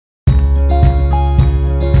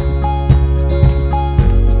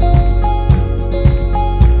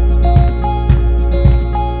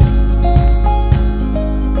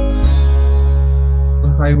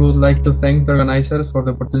like to thank the organizers for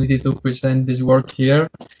the opportunity to present this work here.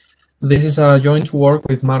 This is a joint work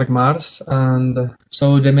with Mark Mars, and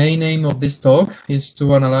so the main aim of this talk is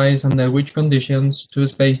to analyze under which conditions two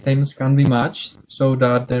spacetimes can be matched so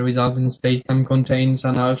that the resulting spacetime contains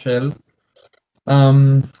a null shell.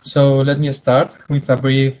 So let me start with a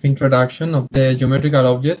brief introduction of the geometrical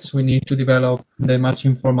objects we need to develop the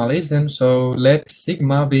matching formalism. So let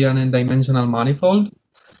sigma be an n-dimensional manifold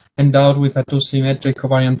endowed with a two-symmetric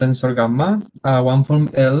covariant tensor gamma, one form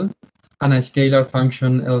L, and a scalar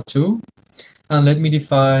function L2. And let me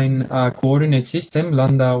define a coordinate system,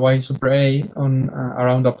 lambda y super A, on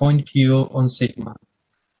around a point Q on sigma.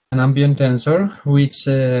 An ambient tensor which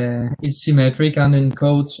is symmetric and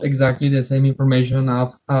encodes exactly the same information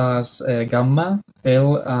as gamma,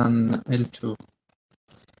 L, and L2.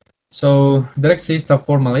 So there exists a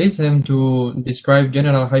formalism to describe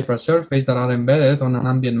general hypersurfaces that are embedded on an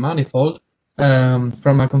ambient manifold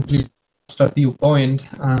from a complete abstract viewpoint,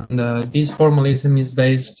 and this formalism is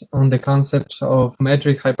based on the concept of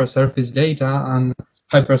metric hypersurface data and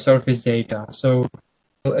hypersurface data. So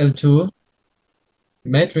L2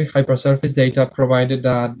 metric hypersurface data provided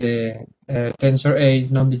that the tensor A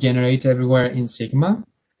is not degenerate everywhere in sigma,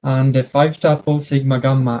 and the 5-tuple sigma,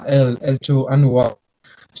 gamma, L, L2, and Y.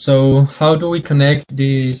 So how do we connect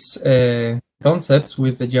these concepts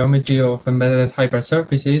with the geometry of embedded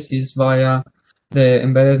hypersurfaces is via the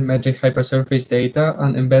embedded metric hypersurface data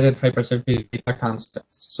and embedded hypersurface data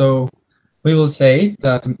constants. So we will say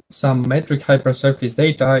that some metric hypersurface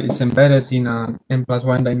data is embedded in an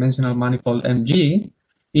n+1 dimensional manifold MG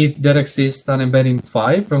if there exists an embedding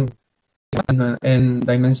phi from an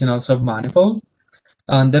n-dimensional submanifold.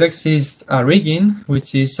 And there exists a rigging,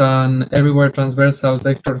 which is an everywhere transversal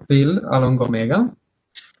vector field along omega.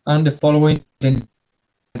 And the following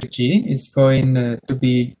G is going to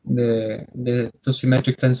be the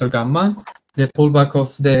two-symmetric tensor gamma. The pullback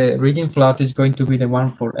of the rigging flat is going to be the one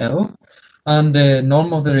for L. And the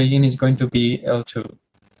norm of the rigging is going to be L2.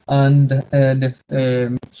 And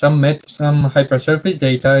some hypersurface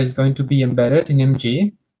data is going to be embedded in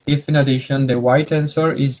MG if in addition the Y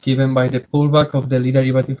tensor is given by the pullback of the Lie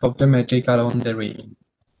derivative of the metric along the rigging.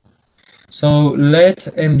 So let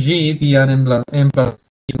MG be an n+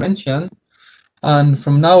 dimension, and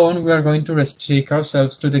from now on we are going to restrict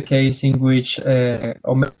ourselves to the case in which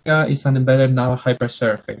omega is an embedded null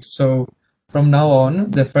hypersurface. So from now on,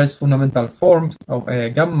 the first fundamental form of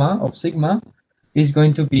gamma of sigma is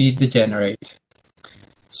going to be degenerate.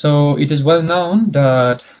 So it is well known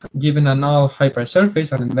that given a null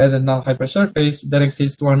hypersurface, an embedded null hypersurface, there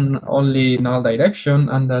exists one only null direction,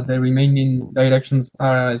 and that the remaining directions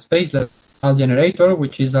are a spaceless null generator,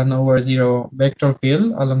 which is an over zero vector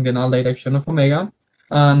field along the null direction of omega.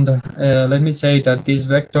 And let me say that these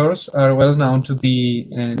vectors are well known to be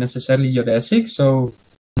necessarily geodesic, so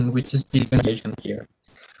which is the differentiation here.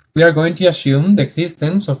 We are going to assume the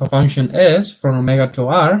existence of a function S from omega to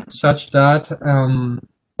R such that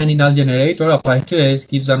any null generator applied to S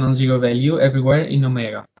gives a non-zero value everywhere in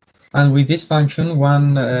omega. And with this function,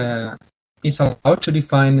 one is allowed to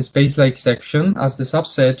define a space-like section as the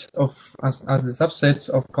subset of the subsets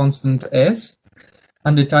of constant S,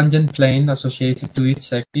 and the tangent plane associated to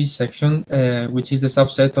each section, which is the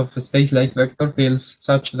subset of space-like vector fields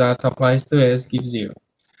such that applies to S gives 0.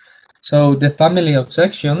 So the family of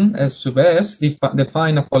section S sub S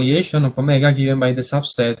define a foliation of omega given by the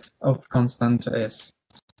subset of constant S.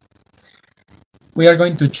 We are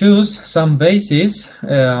going to choose some bases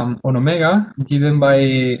on omega given by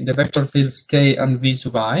the vector fields K and V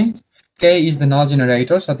sub I. K is the null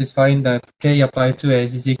generator satisfying that K applied to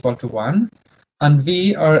S is equal to 1. And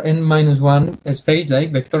V are n-1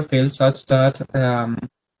 space-like vector fields such that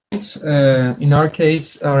in our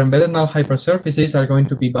case, our embedded null hypersurfaces are going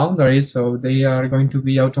to be boundaries, so they are going to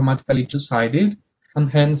be automatically two-sided,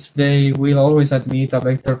 and hence they will always admit a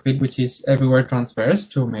vector field which is everywhere transverse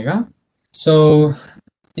to omega. So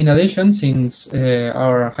in addition, since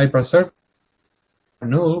our hypersurface are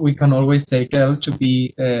null, we can always take L to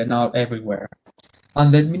be null everywhere.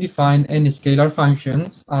 And let me define any scalar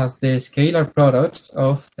functions as the scalar products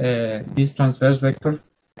of these transverse vectors.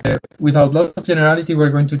 Without lots of generality, we're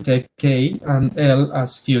going to take K and L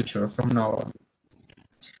as future from now on.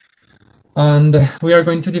 And we are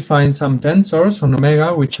going to define some tensors on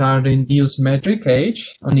omega, which are the induced metric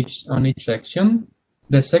H on each section.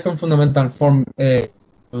 The second fundamental form the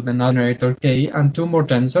null generator K, and two more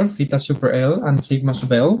tensors, theta super L and sigma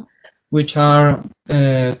sub L, which are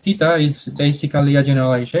theta is basically a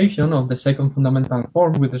generalization of the second fundamental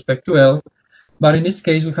form with respect to L. But in this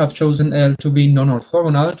case, we have chosen L to be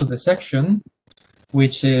non-orthogonal to the section.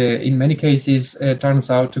 which in many cases turns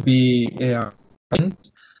out to be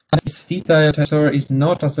this theta tensor is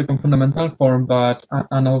not a second fundamental form, but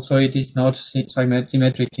and also it is not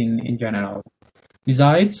symmetric in general.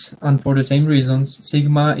 Besides, and for the same reasons,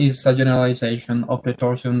 sigma is a generalization of the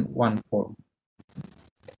torsion 1 form.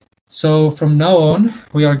 So from now on,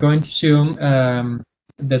 we are going to assume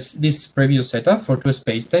this previous setup for two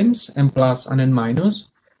spacetimes, n plus and n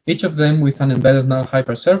minus, each of them with an embedded null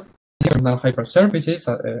hypersurface. Null hypersurfaces,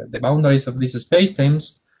 the boundaries of these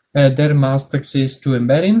spacetimes, there must exist two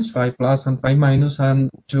embeddings, phi plus and phi minus, and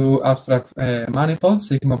two abstract manifolds,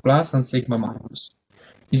 sigma plus and sigma minus.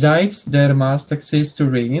 Besides, there must exist two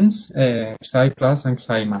regions, psi plus and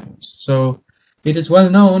psi minus. So it is well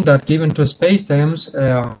known that given two spacetimes,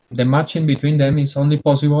 the matching between them is only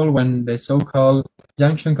possible when the so-called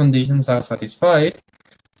junction conditions are satisfied.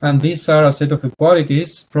 And these are a set of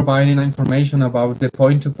equalities providing information about the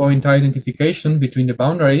point-to-point identification between the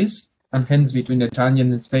boundaries, and hence between the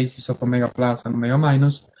tangent spaces of omega plus and omega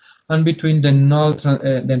minus, and between the null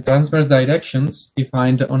the transverse directions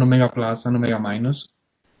defined on omega plus and omega minus.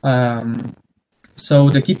 So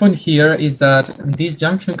the key point here is that these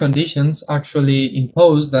junction conditions actually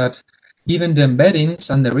impose that given the embeddings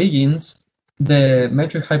and the regions, the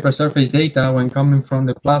metric hypersurface data when coming from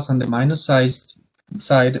the plus and the minus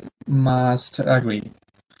side must agree.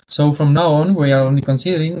 So from now on, we are only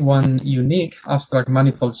considering one unique abstract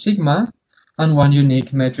manifold sigma and one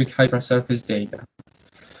unique metric hypersurface data.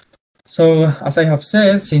 So as I have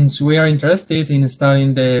said, since we are interested in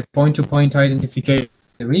studying the point-to-point identification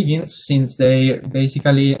of the regions, since they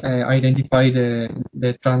basically identify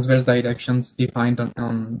the transverse directions defined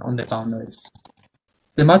on the boundaries.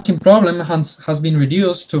 The matching problem has been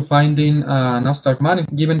reduced to finding an abstract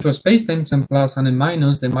manifold given to a spacetime n plus and n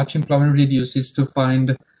minus. The matching problem reduces to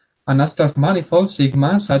find an abstract manifold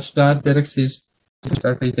sigma such that there exists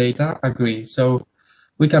surface data agree. So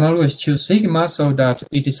we can always choose sigma so that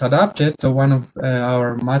it is adapted to one of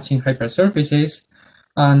our matching hypersurfaces,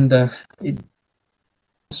 and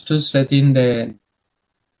it's to set in the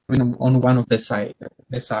on one of the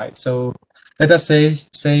sides. So let us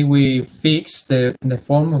say we fix the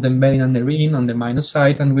form of the embedding and the region on the minus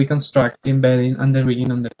side, and we construct the embedding and the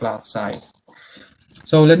region on the plus side.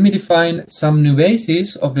 So let me define some new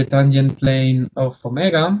bases of the tangent plane of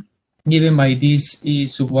omega, given by these E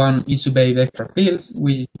sub 1, E sub A vector fields,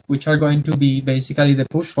 which are going to be basically the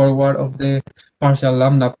push forward of the partial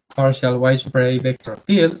lambda, partial Y super A vector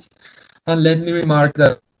fields. And let me remark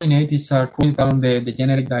that coordinate is down the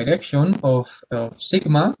generic direction of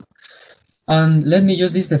sigma. And let me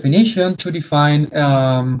use this definition to define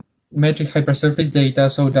metric hypersurface data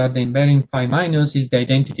so that the embedding phi minus is the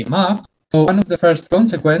identity map. So one of the first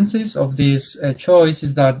consequences of this choice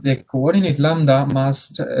is that the coordinate lambda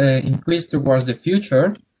must increase towards the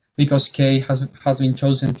future, because k has been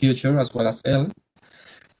chosen future as well as L.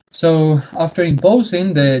 So after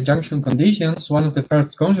imposing the junction conditions, one of the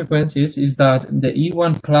first consequences is that the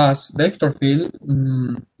E1 plus vector field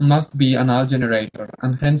must be a null generator,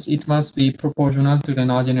 and hence it must be proportional to the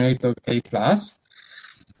null generator k plus.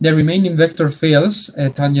 The remaining vector fields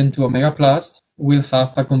tangent to omega plus will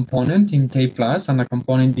have a component in k plus and a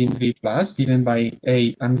component in v plus given by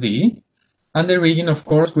A and V. And the region, of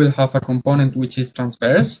course, will have a component which is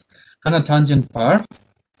transverse and a tangent part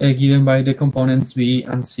given by the components V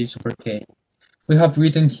and C super K. We have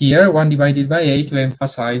written here 1 divided by A to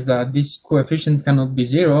emphasize that this coefficient cannot be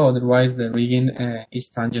 0, otherwise the region is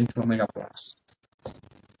tangent to omega plus.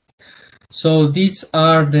 So these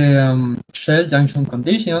are the shell junction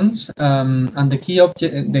conditions, and the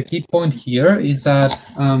key point here is that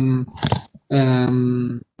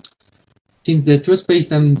since the two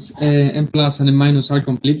spacetimes n plus and n minus are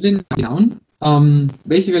completely down,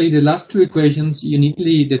 basically the last two equations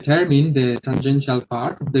uniquely determine the tangential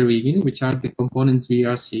part of the region, which are the components V,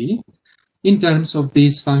 R, C. In terms of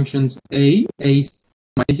these functions, A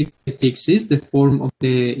basically fixes the form of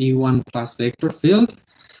the E1 plus vector field.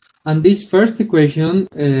 And this first equation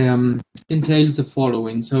entails the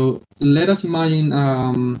following. So let us imagine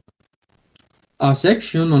a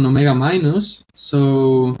section on omega minus.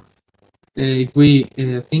 So if we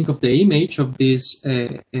think of the image of this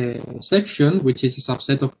section, which is a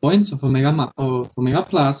subset of points of omega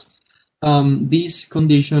plus, this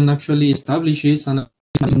condition actually establishes an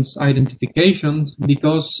identification,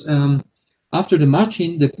 because after the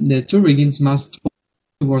matching, the two regions must point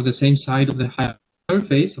towards the same side of the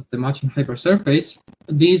hypersurface of the matching hypersurface.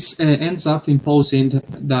 This ends up imposing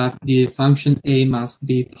that the function A must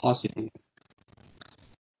be positive.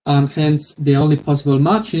 And hence, the only possible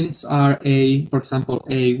matchings are A, for example,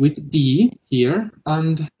 A with D here,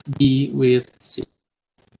 and B with C.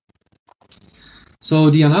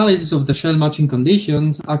 So the analysis of the shell matching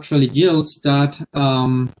conditions actually yields that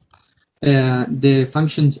the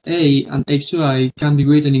functions a and xi can be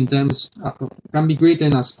written in terms can be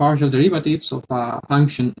written as partial derivatives of a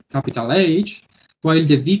function capital H, while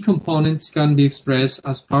the v components can be expressed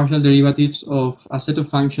as partial derivatives of a set of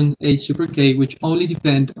functions h super k, which only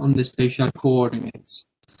depend on the spatial coordinates.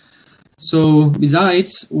 So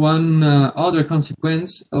besides, one other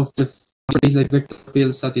consequence of the like vector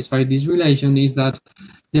field satisfy this relation is that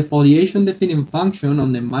the foliation defining function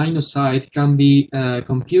on the minus side can be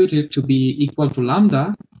computed to be equal to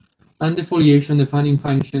lambda, and the foliation defining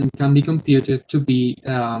function can be computed to be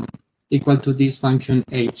equal to this function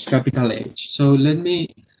h, capital H. So let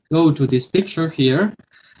me go to this picture here.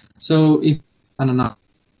 So if an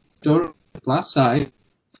analyzer plus side,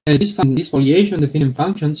 this foliation defining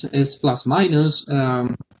functions is plus minus.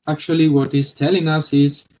 Actually, what is telling us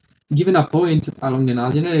is, given a point along the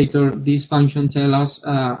null generator, this function tells us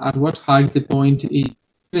at what height the point is.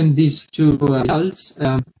 Given these two results,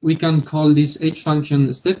 we can call this h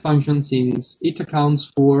function step function, since it accounts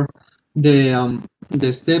for the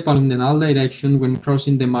step along the null direction when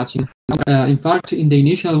crossing the matching. In fact, in the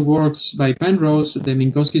initial works by Penrose, the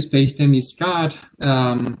Minkowski spacetime is cut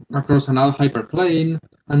across a null hyperplane,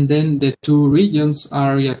 and then the two regions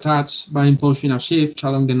are reattached by imposing a shift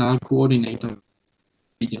along the null coordinate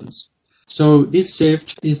regions. So this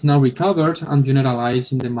shift is now recovered and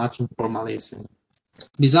generalized in the matching formalism.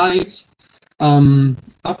 Besides,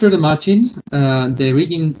 after the matching, the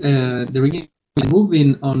rigging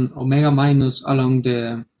moving on omega minus along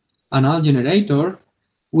the null generator,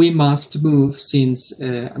 we must move, since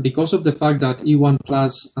because of the fact that E1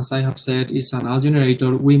 plus, as I have said, is a null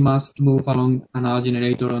generator, we must move along a null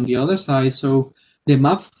generator on the other side. So the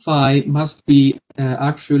map phi must be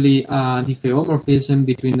actually a diffeomorphism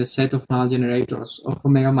between the set of null generators of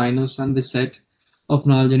omega minus and the set of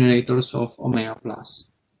null generators of omega plus.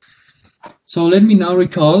 So let me now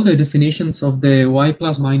recall the definitions of the y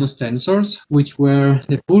plus minus tensors, which were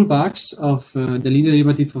the pullbacks of the lead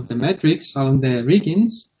derivative of the metrics along the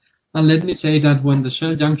riggings. And let me say that when the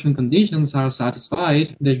shell junction conditions are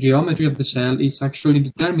satisfied, the geometry of the shell is actually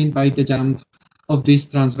determined by the jump of these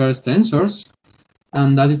transverse tensors.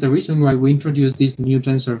 And that is the reason why we introduced this new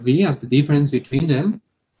tensor V as the difference between them.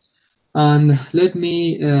 And let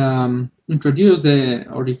me introduce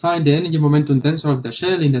or define the energy momentum tensor of the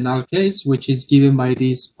shell in the null case, which is given by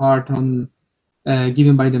this part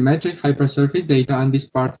given by the metric hypersurface data, and this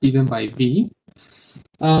part given by V.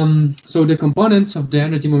 So the components of the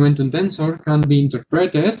energy momentum tensor can be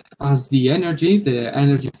interpreted as the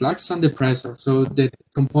energy flux, and the pressure. So the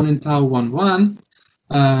component tau11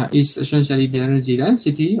 is essentially the energy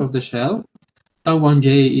density of the shell. Tau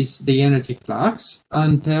 1j is the energy flux,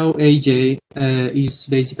 and tau aj is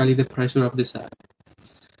basically the pressure of the cell.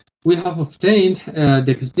 We have obtained the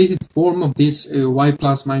explicit form of this y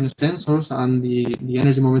plus minus tensors and the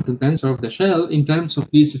energy momentum tensor of the shell in terms of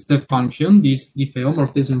this step function, this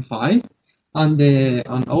diffeomorphism phi,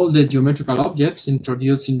 and all the geometrical objects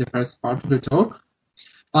introduced in the first part of the talk.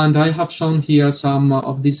 And I have shown here some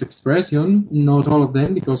of this expression, not all of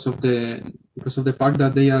them, because of the fact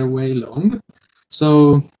that they are way long.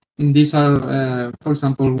 So these are, for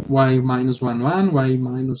example, y minus 1, 1,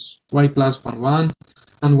 y plus 1, 1,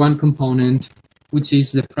 and one component, which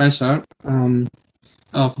is the pressure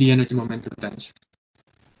of the energy momentum tensor.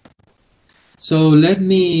 So let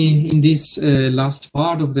me, in this last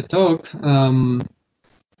part of the talk,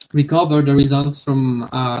 recover the results from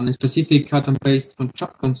a specific cut and paste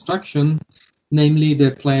construction, namely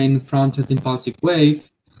the plane fronted impulsive wave,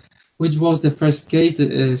 which was the first case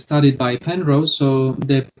studied by Penrose. So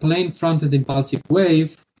the plane fronted impulsive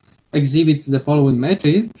wave exhibits the following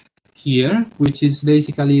metric here, which is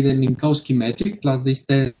basically the Minkowski metric plus the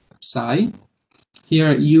step psi.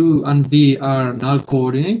 Here u and v are null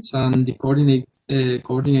coordinates, and the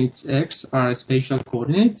coordinates x are spatial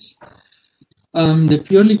coordinates. The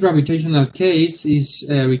purely gravitational case is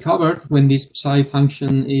recovered when this psi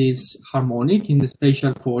function is harmonic in the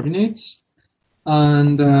spatial coordinates.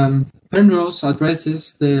 And Penrose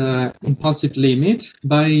addresses the impulsive limit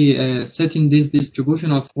by setting this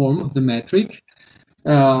distributional form of the metric,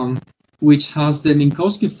 which has the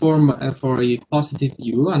Minkowski form for a positive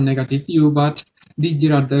u and negative u, but this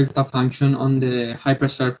Dirac delta function on the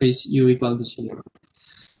hypersurface u equal to 0.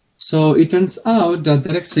 So it turns out that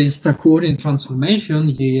there exists a coordinate transformation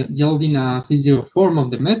yielding a C0 form of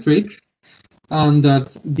the metric, and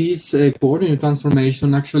that this coordinate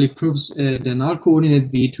transformation actually proves the null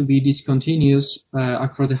coordinate v to be discontinuous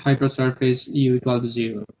across the hypersurface u equal to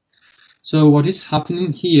 0. So what is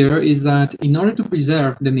happening here is that in order to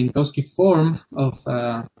preserve the Minkowski form of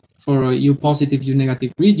for U positive, U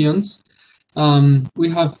negative regions, we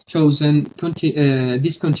have chosen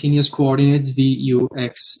discontinuous coordinates v, u,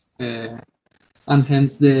 x, and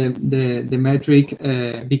hence the metric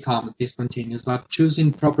becomes discontinuous. But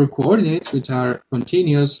choosing proper coordinates, which are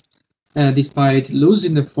continuous, despite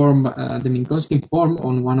losing the form, the Minkowski form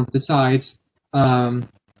on one of the sides,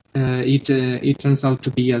 it turns out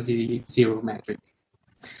to be a zero metric.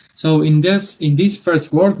 So in this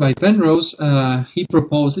first work by Penrose, he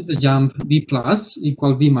proposed the jump v plus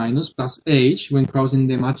equal v minus plus h when crossing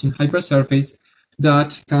the matching hypersurface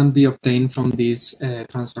that can be obtained from this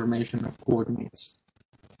transformation of coordinates.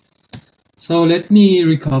 So let me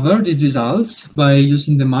recover these results by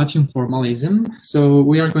using the matching formalism. So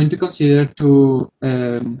we are going to consider two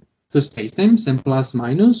spacetimes, m plus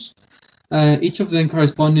minus, each of them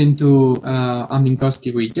corresponding to a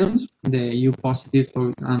Minkowski region, the U positive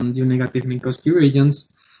and U negative Minkowski regions,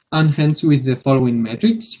 and hence with the following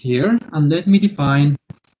metrics here. And let me define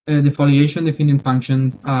the foliation defining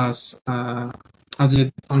function as a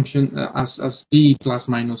function as v plus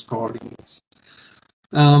minus coordinates.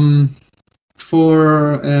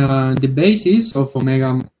 For the basis of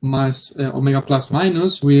omega plus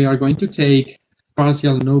minus, we are going to take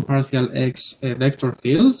partial no partial x vector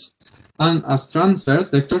fields. And as transverse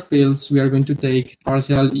vector fields, we are going to take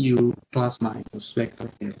partial U plus minus vector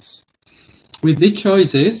fields. With these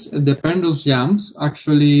choices, the Penrose jumps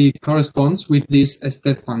actually corresponds with this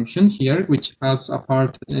step function here, which has a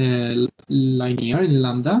part linear in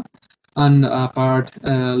lambda and a part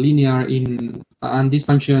linear in and this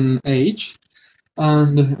function h.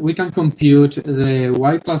 And we can compute the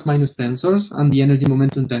y plus minus tensors and the energy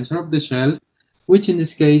momentum tensor of the shell, which in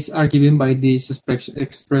this case are given by these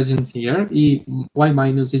expressions here. Y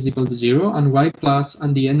minus is equal to 0, and y plus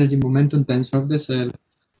and the energy momentum tensor of the cell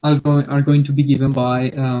are going to be given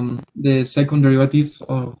by the second derivative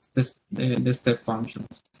of the step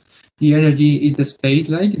functions. The energy is the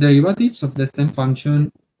space-like derivatives of the step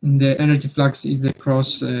function. The energy flux is the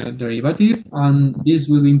cross derivative, and this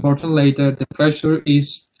will be important later. The pressure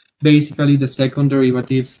is basically the second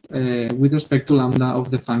derivative with respect to lambda of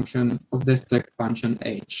the function of the step function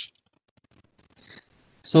h.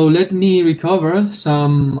 So let me recover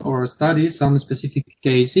or study some specific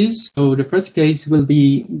cases. So the first case will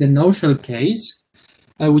be the no-shell case,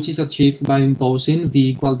 which is achieved by imposing v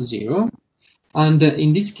equal to 0. And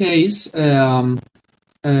in this case,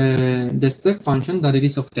 the step function that it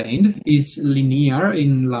is obtained is linear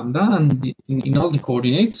in lambda and in all the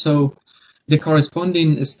coordinates. So the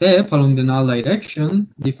corresponding step along the null direction,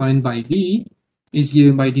 defined by v, is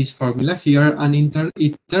given by this formula here, and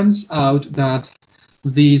it turns out that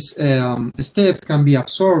this step can be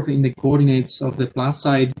absorbed in the coordinates of the plus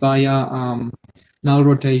side via null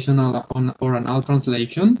rotation or a null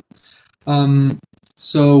translation.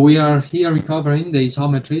 So we are here recovering the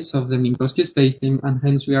isometries of the Minkowski spacetime, and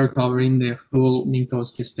hence we are covering the whole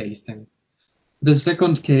Minkowski spacetime. The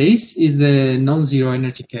second case is the non-zero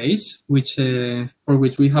energy case, for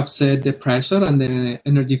which we have set the pressure and the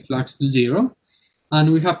energy flux to 0,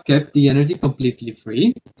 and we have kept the energy completely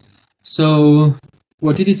free. So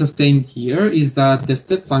what it is obtained here is that the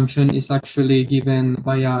step function is actually given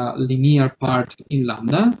by a linear part in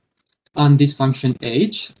lambda, and this function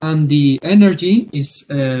h, and the energy is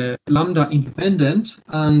lambda independent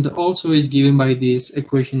and also is given by this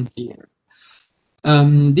equation here.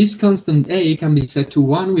 This constant a can be set to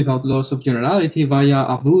 1 without loss of generality via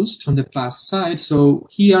a boost on the plus side. So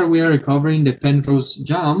here we are recovering the Penrose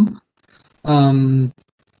jump, and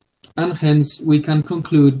hence we can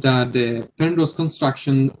conclude that the Penrose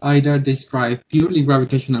construction either describe purely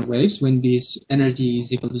gravitational waves when this energy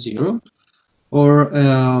is equal to 0, or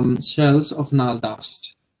shells of null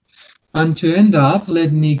dust. And to end up,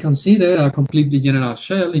 let me consider a completely general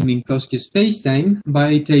shell in Minkowski spacetime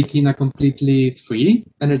by taking a completely free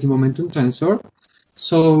energy momentum tensor.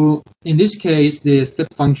 So in this case, the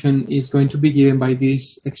step function is going to be given by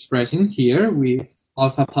this expression here with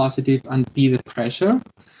alpha positive and p the pressure.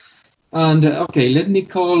 And okay, let me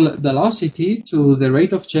call velocity to the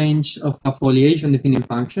rate of change of a foliation defining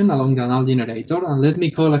function along the null generator, and let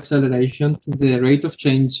me call acceleration to the rate of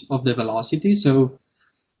change of the velocity. So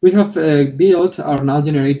we have built our null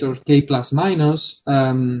generator k plus minus,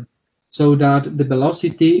 so that the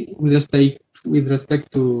velocity with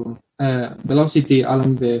respect to velocity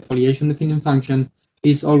along the foliation defining function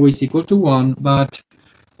is always equal to 1, but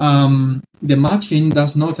the matching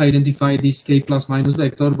does not identify this k plus minus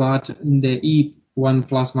vector, but the e1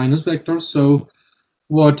 plus minus vector. So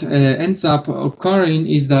what ends up occurring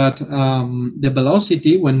is that the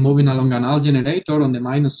velocity when moving along a null generator on the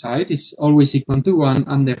minus side is always equal to 1,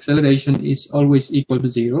 and the acceleration is always equal to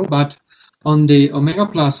 0. But on the omega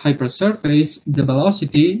plus hypersurface, the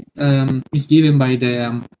velocity is given by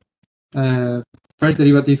the first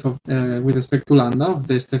derivative of, with respect to lambda of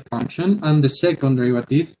the step function, and the second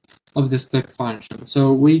derivative of the step function.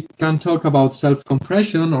 So we can talk about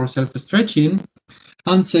self-compression or self-stretching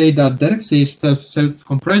and say that there exists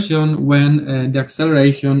self-compression when the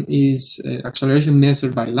acceleration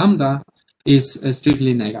measured by lambda is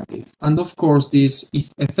strictly negative. And of course, this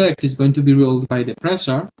effect is going to be ruled by the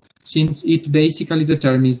pressure, since it basically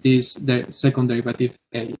determines the second derivative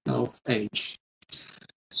of h.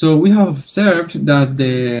 So we have observed that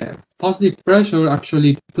the positive pressure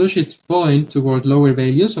actually pushes its point toward lower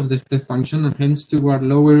values of the step function, and hence toward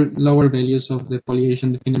lower values of the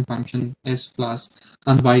foliation dependent function S plus,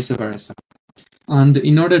 and vice versa. And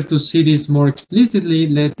in order to see this more explicitly,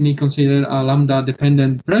 let me consider a lambda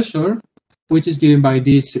dependent pressure, which is given by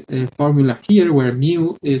this formula here, where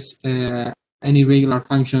mu is any regular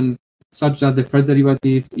function such that the first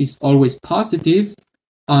derivative is always positive,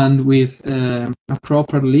 and with a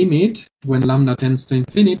proper limit when lambda tends to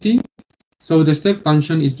infinity. So the step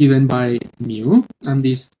function is given by mu and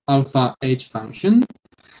this alpha h function.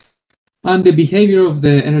 And the behavior of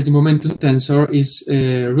the energy momentum tensor is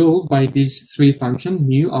ruled by these three functions,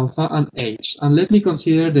 mu, alpha, and h. And let me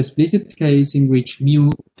consider the explicit case in which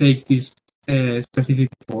mu takes this specific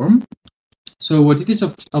form. So what it is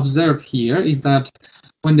observed here is that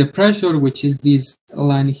when the pressure, which is this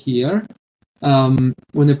line here,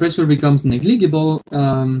 when the pressure becomes negligible,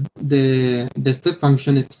 the step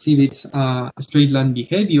function exhibits a straight line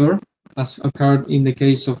behavior, as occurred in the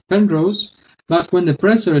case of Penrose. But when the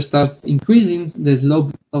pressure starts increasing, the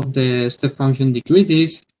slope of the step function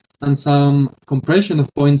decreases, and some compression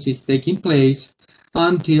of points is taking place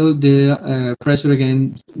until the pressure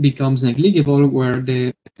again becomes negligible, where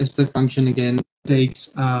the step function again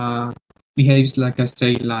behaves like a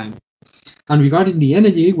straight line. And regarding the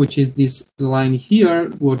energy, which is this line here,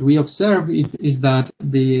 what we observe is that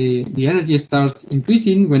the energy starts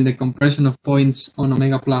increasing when the compression of points on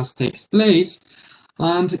omega plus takes place,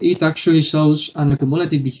 and it actually shows an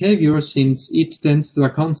accumulative behavior, since it tends to a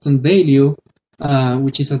constant value,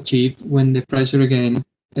 which is achieved when the pressure again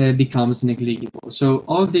becomes negligible. So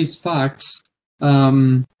all these facts,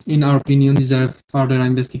 in our opinion, deserve further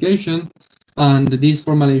investigation. And this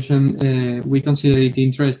formulation, we consider it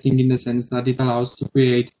interesting in the sense that it allows to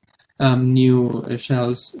create new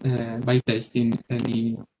shells by testing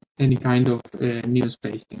any kind of new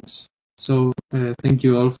spacetimes. So thank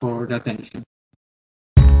you all for the attention.